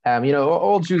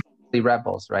All Jews are really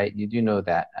rebels, right? You do know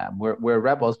that. We're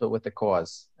rebels, but with a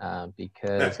cause,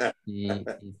 because the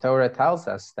Torah tells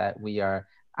us that we are.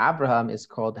 Abraham is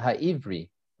called Ha'ivri,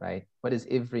 right? What does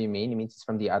Ivri mean? It means it's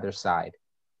from the other side.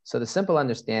 So the simple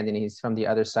understanding, he's from the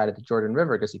other side of the Jordan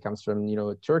River because he comes from,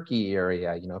 Turkey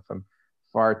area, from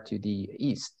far to the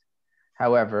east.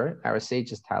 However, our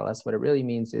sages tell us what it really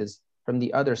means is from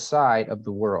the other side of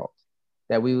the world,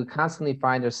 that we would constantly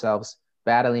find ourselves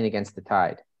battling against the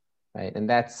tide, right? And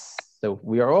that's so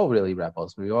we are all really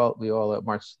rebels. We all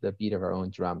march to the beat of our own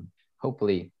drum.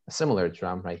 Hopefully, a similar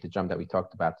drum, right? The drum that we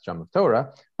talked about, the drum of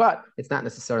Torah, but it's not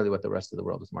necessarily what the rest of the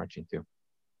world is marching to.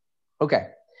 Okay,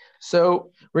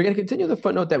 so we're going to continue the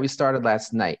footnote that we started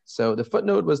last night. So the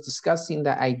footnote was discussing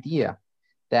the idea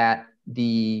that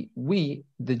the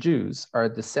Jews, are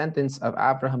descendants of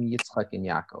Abraham, Yitzchak, and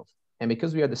Yaakov. And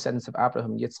because we are descendants of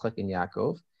Abraham, Yitzchak, and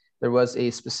Yaakov, there was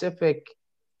a specific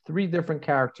 3 different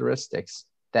characteristics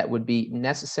that would be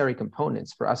necessary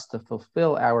components for us to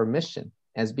fulfill our mission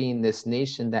as being this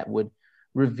nation that would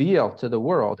reveal to the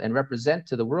world and represent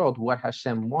to the world what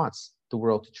Hashem wants the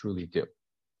world to truly do.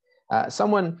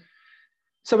 Someone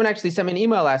actually sent me an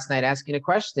email last night asking a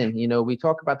question. We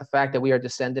talk about the fact that we are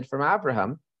descended from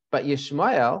Abraham, but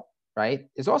Yishmael, right,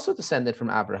 is also descended from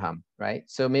Abraham, right?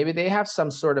 So maybe they have some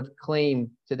sort of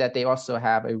claim to that they also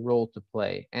have a role to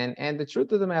play. And the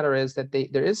truth of the matter is that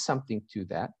there is something to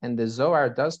that. And the Zohar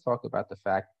does talk about the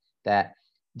fact that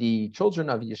the children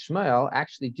of Yishmael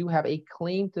actually do have a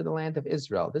claim to the land of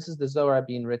Israel. This is the Zohar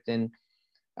being written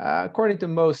according to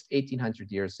most 1800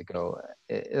 years ago.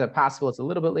 It's possible it's a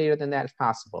little bit later than that, it's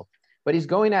possible. But he's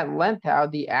going at length how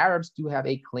the Arabs do have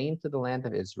a claim to the land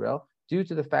of Israel due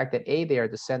to the fact that A, they are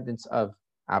descendants of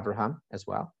Abraham as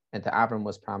well, and to Abraham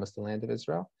was promised the land of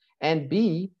Israel, and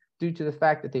B, due to the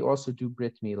fact that they also do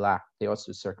Brit Milah, they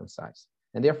also circumcise,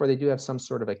 and therefore they do have some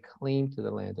sort of a claim to the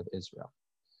land of Israel.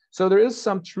 So there is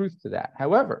some truth to that.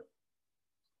 However,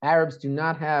 Arabs do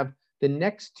not have the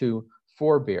next 2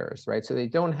 forebears, right? So they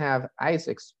don't have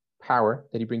Isaac's power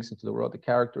that he brings into the world, the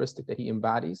characteristic that he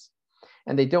embodies,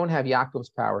 and they don't have Yaakov's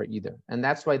power either. And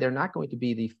that's why they're not going to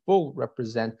be the full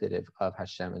representative of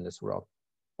Hashem in this world.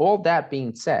 All that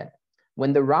being said,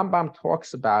 when the Rambam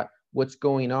talks about what's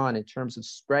going on in terms of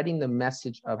spreading the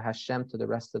message of Hashem to the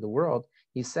rest of the world,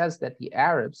 he says that the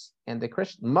Arabs and the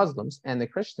Muslims and the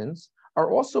Christians are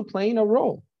also playing a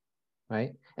role,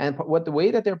 right? And the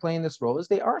way that they're playing this role is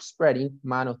they are spreading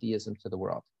monotheism to the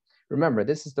world. Remember,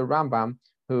 this is the Rambam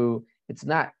who, it's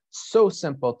not so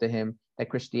simple to him that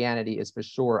Christianity is for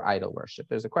sure idol worship.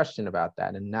 There's a question about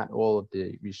that, and not all of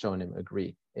the Rishonim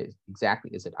agree. Is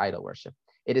it idol worship?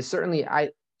 It is certainly, I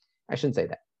shouldn't say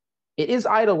that. It is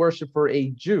idol worship for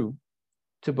a Jew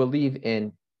to believe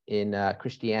in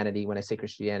Christianity. When I say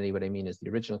Christianity, what I mean is the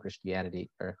original Christianity,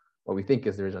 or what we think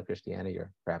is the original Christianity,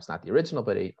 or perhaps not the original,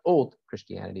 but an old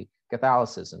Christianity,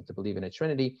 Catholicism, to believe in a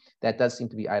Trinity. That does seem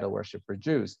to be idol worship for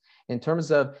Jews. In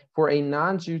terms of, for a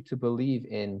non-Jew to believe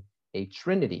in a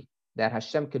Trinity, that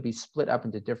Hashem could be split up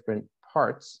into different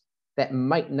parts, that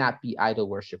might not be idol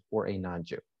worship for a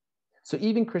non-Jew. So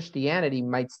even Christianity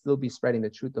might still be spreading the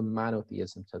truth of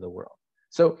monotheism to the world.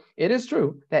 So it is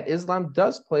true that Islam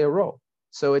does play a role.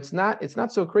 So it's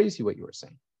not so crazy what you were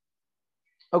saying.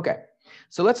 Okay,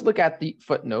 so let's look at the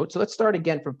footnote. So let's start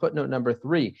again from footnote number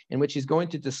 3, in which he's going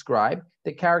to describe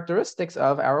the characteristics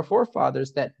of our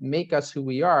forefathers that make us who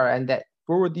we are, and that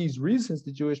for these reasons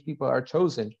the Jewish people are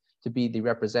chosen to be the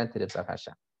representatives of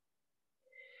Hashem.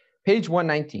 Page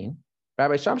 119,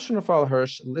 Rabbi Shamshon Raphael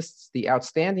Hirsch lists the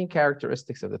outstanding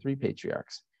characteristics of the 3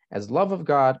 patriarchs as love of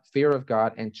God, fear of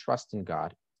God, and trust in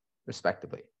God,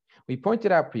 respectively. We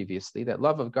pointed out previously that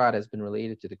love of God has been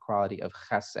related to the quality of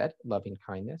chesed, loving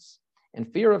kindness,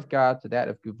 and fear of God to that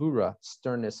of gevura,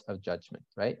 sternness of judgment,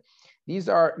 right? These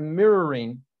are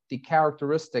mirroring the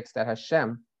characteristics that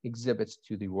Hashem exhibits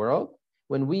to the world.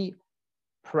 When we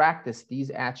practice these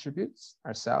attributes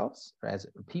ourselves, or as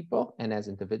people and as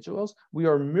individuals, we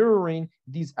are mirroring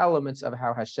these elements of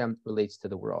how Hashem relates to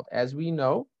the world. As we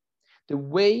know, the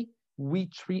way we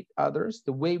treat others,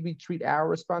 the way we treat our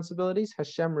responsibilities,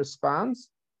 Hashem responds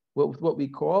with what we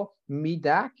call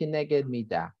midah keneged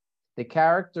midah. The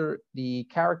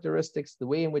characteristics, the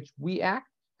way in which we act,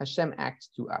 Hashem acts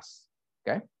to us.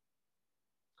 Okay?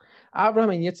 Abraham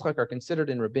and Yitzchak are considered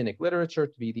in rabbinic literature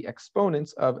to be the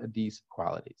exponents of these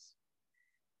qualities.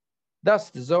 Thus,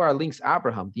 the Zohar links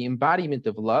Abraham, the embodiment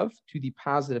of love, to the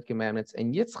positive commandments,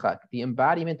 and Yitzchak, the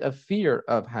embodiment of fear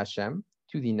of Hashem,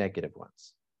 to the negative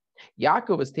ones.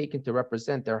 Yaakov is taken to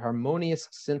represent their harmonious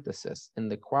synthesis in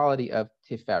the quality of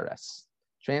tiferes,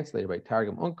 translated by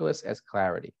Targum Onkelos as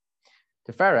clarity.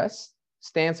 Tiferes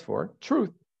stands for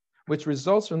truth, which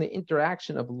results from the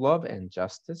interaction of love and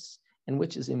justice, and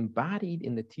which is embodied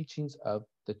in the teachings of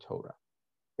the Torah.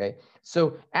 Okay,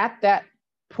 so at that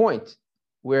point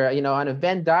where, on a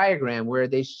Venn diagram where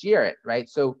they share it, right?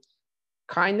 So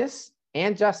kindness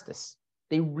and justice,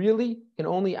 they really can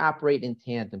only operate in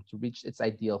tandem to reach its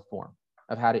ideal form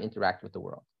of how to interact with the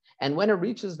world. And when it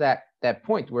reaches that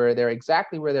point where they're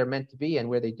exactly where they're meant to be and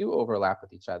where they do overlap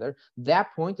with each other,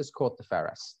 that point is called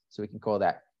tiferes. So we can call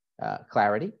that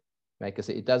clarity, right? Because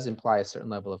it does imply a certain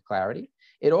level of clarity.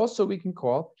 It also we can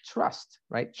call trust,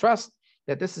 right? Trust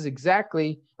that this is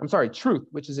truth,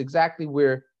 which is exactly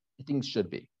where things should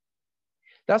be.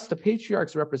 Thus, the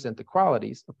patriarchs represent the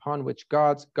qualities upon which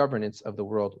God's governance of the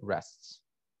world rests,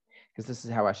 because this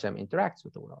is how Hashem interacts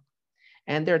with the world.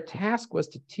 And their task was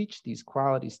to teach these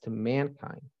qualities to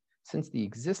mankind, since the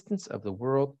existence of the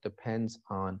world depends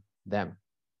on them.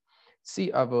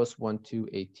 See Avos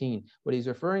 1:2-18. What he's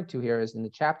referring to here is in the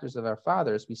chapters of our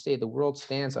fathers, we say the world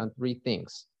stands on three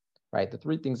things, right? The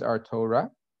three things are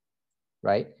Torah,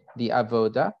 right? The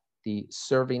avoda, the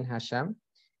serving Hashem,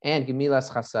 and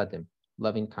gemilas chasadim,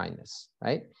 loving kindness,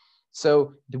 right?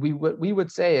 So what we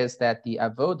would say is that the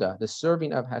avoda, the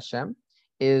serving of Hashem,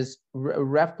 is a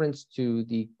reference to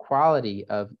the quality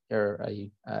of, or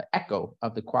a echo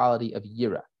of the quality of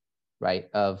yira, right?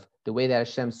 Of the way that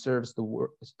Hashem serves the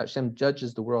world, Hashem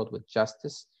judges the world with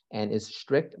justice and is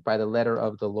strict by the letter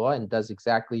of the law and does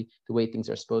exactly the way things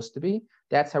are supposed to be.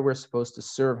 That's how we're supposed to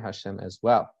serve Hashem as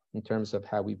well, in terms of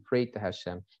how we pray to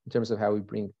Hashem, in terms of how we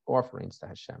bring offerings to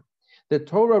Hashem. The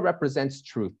Torah represents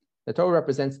truth. The Torah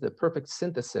represents the perfect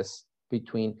synthesis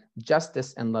between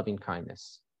justice and loving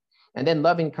kindness. And then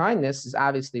loving kindness is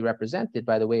obviously represented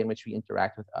by the way in which we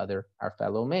interact with our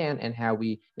fellow man, and how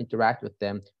we interact with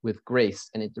them with grace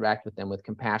and interact with them with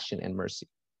compassion and mercy.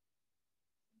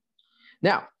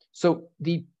 Now, so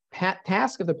the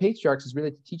task of the patriarchs is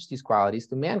really to teach these qualities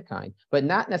to mankind, but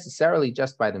not necessarily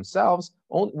just by themselves.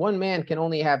 One man can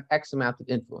only have X amount of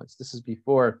influence. This is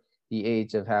before the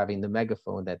age of having the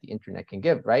megaphone that the internet can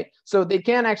give, right? So they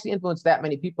can't actually influence that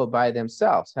many people by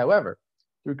themselves. However,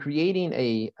 through creating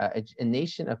a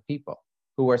nation of people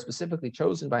who are specifically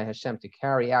chosen by Hashem to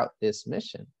carry out this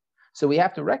mission. So we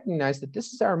have to recognize that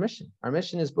this is our mission. Our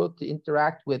mission is both to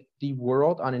interact with the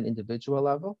world on an individual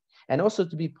level, and also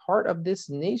to be part of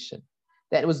this nation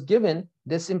that was given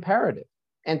this imperative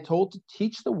and told to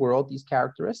teach the world these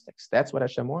characteristics. That's what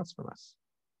Hashem wants from us.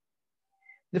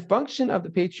 The function of the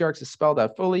patriarchs is spelled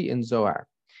out fully in Zohar,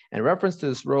 and reference to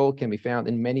this role can be found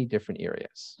in many different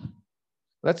areas.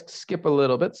 Let's skip a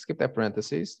little bit, skip that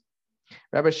parentheses.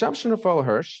 Rabbi Shamshon Raphael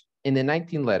Hirsch, in the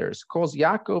 19 letters, calls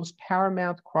Yaakov's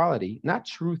paramount quality not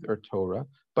truth or Torah,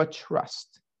 but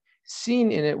trust,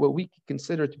 seeing in it what we could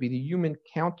consider to be the human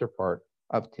counterpart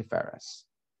of Tiferes,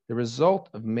 the result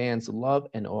of man's love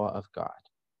and awe of God.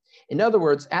 In other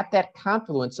words, at that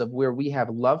confluence of where we have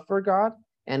love for God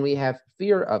and we have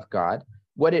fear of God,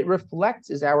 what it reflects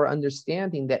is our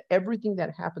understanding that everything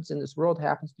that happens in this world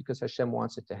happens because Hashem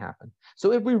wants it to happen.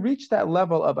 So if we reach that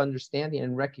level of understanding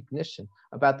and recognition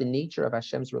about the nature of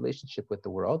Hashem's relationship with the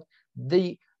world,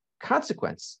 the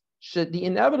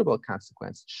inevitable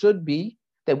consequence should be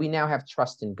that we now have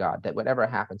trust in God, that whatever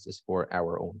happens is for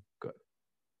our own good.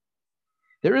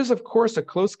 There is, of course, a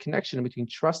close connection between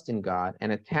trust in God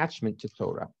and attachment to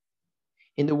Torah.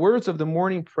 In the words of the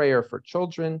morning prayer for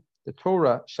children, the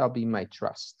Torah shall be my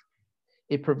trust.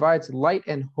 It provides light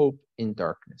and hope in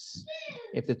darkness.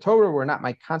 If the Torah were not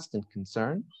my constant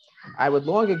concern, I would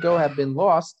long ago have been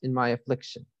lost in my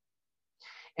affliction.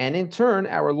 And in turn,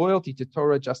 our loyalty to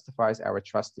Torah justifies our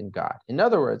trust in God. In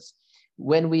other words,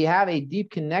 when we have a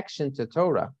deep connection to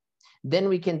Torah, then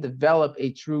we can develop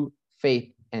a true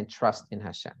faith and trust in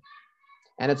Hashem.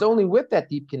 And it's only with that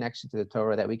deep connection to the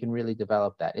Torah that we can really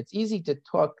develop that. It's easy to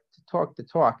talk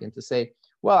and to say,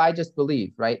 well, I just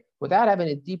believe, right? Without having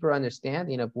a deeper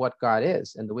understanding of what God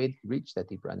is, and the way to reach that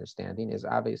deeper understanding is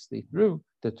obviously through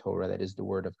the Torah, that is the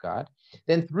word of God.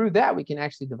 Then through that, we can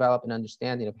actually develop an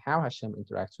understanding of how Hashem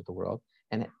interacts with the world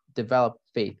and develop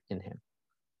faith in him.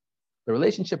 The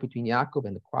relationship between Yaakov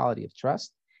and the quality of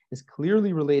trust is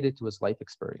clearly related to his life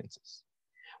experiences.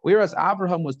 Whereas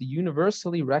Abraham was the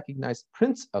universally recognized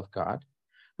prince of God,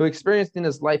 who experienced in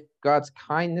his life God's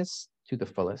kindness to the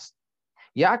fullest,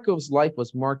 Yaakov's life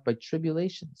was marked by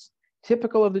tribulations,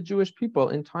 typical of the Jewish people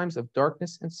in times of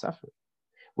darkness and suffering,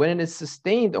 when it is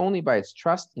sustained only by its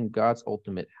trust in God's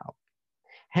ultimate help.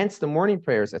 Hence, the morning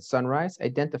prayers at sunrise,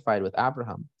 identified with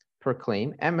Abraham,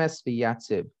 proclaim Emes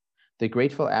v'yatzib, the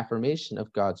grateful affirmation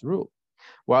of God's rule,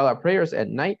 while our prayers at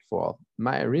nightfall,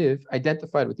 Ma'ariv,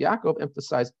 identified with Yaakov,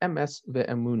 emphasize Emes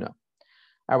ve'emuna,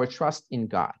 our trust in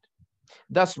God.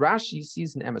 Thus, Rashi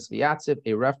sees in Emes V'Yatziv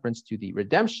a reference to the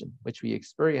redemption, which we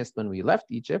experienced when we left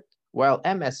Egypt, while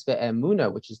Emes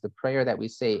Ve'emuna, which is the prayer that we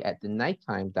say at the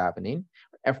nighttime davening,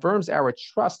 affirms our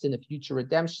trust in the future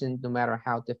redemption, no matter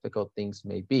how difficult things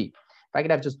may be. If I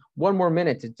could have just one more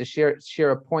minute to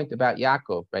share a point about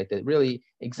Yaakov, right, that really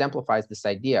exemplifies this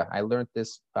idea. I learned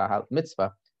this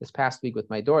mitzvah this past week with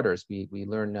my daughters. We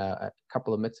learn a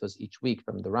couple of mitzvahs each week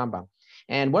from the Rambam.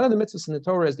 And one of the mitzvahs in the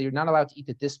Torah is that you're not allowed to eat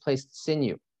the displaced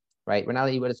sinew, right? We're not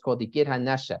allowed to eat what is called the Gid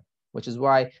HaNeshet, which is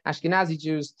why Ashkenazi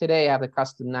Jews today have the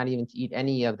custom not even to eat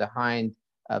any of the hind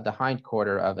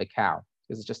quarter of a cow,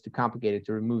 because it's just too complicated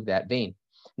to remove that vein.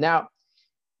 Now,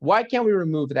 why can't we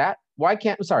remove that? Why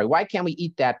can't we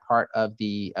eat that part of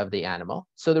the animal?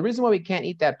 So the reason why we can't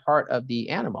eat that part of the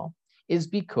animal is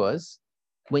because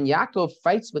when Yaakov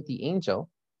fights with the angel,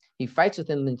 he fights with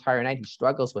him the entire night. He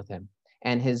struggles with him,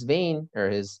 and his vein or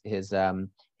his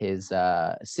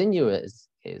sinew,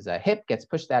 his hip gets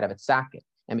pushed out of its socket.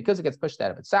 And because it gets pushed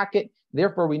out of its socket,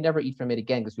 therefore we never eat from it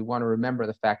again, because we want to remember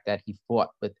the fact that he fought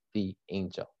with the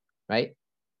angel, right?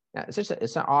 Now,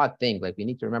 it's an odd thing. Like, we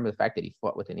need to remember the fact that he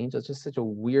fought with an angel. It's just such a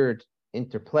weird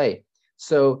interplay.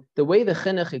 So the way the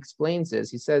Chinuch explains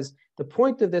is, he says, the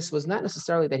point of this was not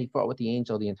necessarily that he fought with the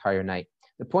angel the entire night.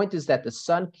 The point is that the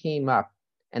sun came up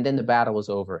and then the battle was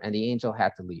over and the angel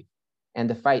had to leave. And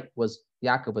the fight was,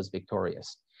 Yaakov was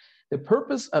victorious. The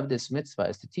purpose of this mitzvah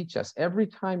is to teach us every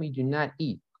time we do not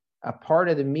eat a part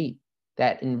of the meat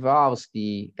that involves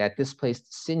that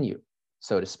displaced sinew,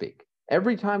 so to speak.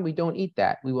 Every time we don't eat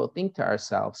that, we will think to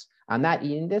ourselves, I'm not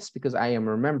eating this because I am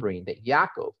remembering that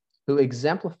Yaakov, who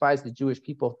exemplifies the Jewish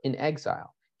people in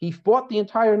exile, he fought the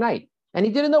entire night and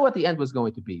he didn't know what the end was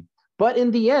going to be. But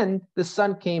in the end, the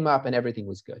sun came up and everything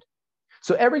was good.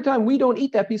 So every time we don't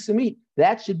eat that piece of meat,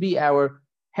 that should be our,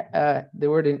 the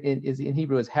word in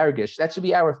Hebrew is hergish, that should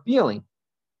be our feeling,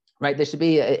 right? There should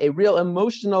be a real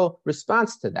emotional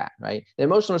response to that, right? The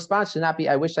emotional response should not be,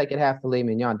 I wish I could have filet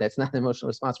mignon. That's not the emotional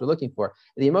response we're looking for.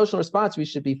 The emotional response we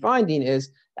should be finding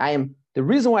is, the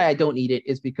reason why I don't eat it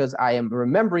is because I am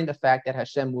remembering the fact that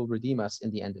Hashem will redeem us in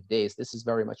the end of days. This is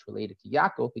very much related to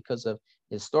Yaakov because of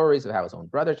his stories of how his own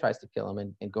brother tries to kill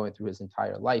him and going through his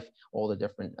entire life, all the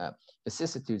different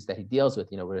vicissitudes that he deals with,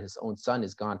 where his own son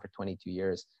is gone for 22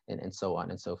 years and so on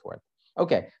and so forth.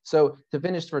 Okay, so to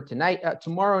finish for tonight,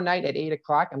 tomorrow night at 8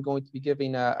 o'clock, I'm going to be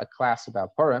giving a class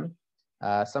about Purim.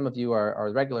 Some of you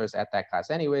are regulars at that class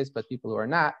anyways, but people who are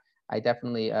not, I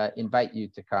definitely invite you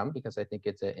to come because I think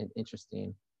it's an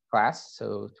interesting class.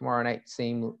 So tomorrow night,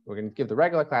 we're going to give the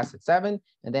regular class at 7,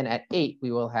 and then at 8,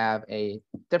 we will have a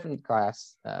different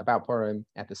class about Purim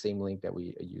at the same link that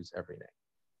we use every day.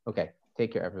 Okay,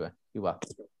 take care, everyone. Be well.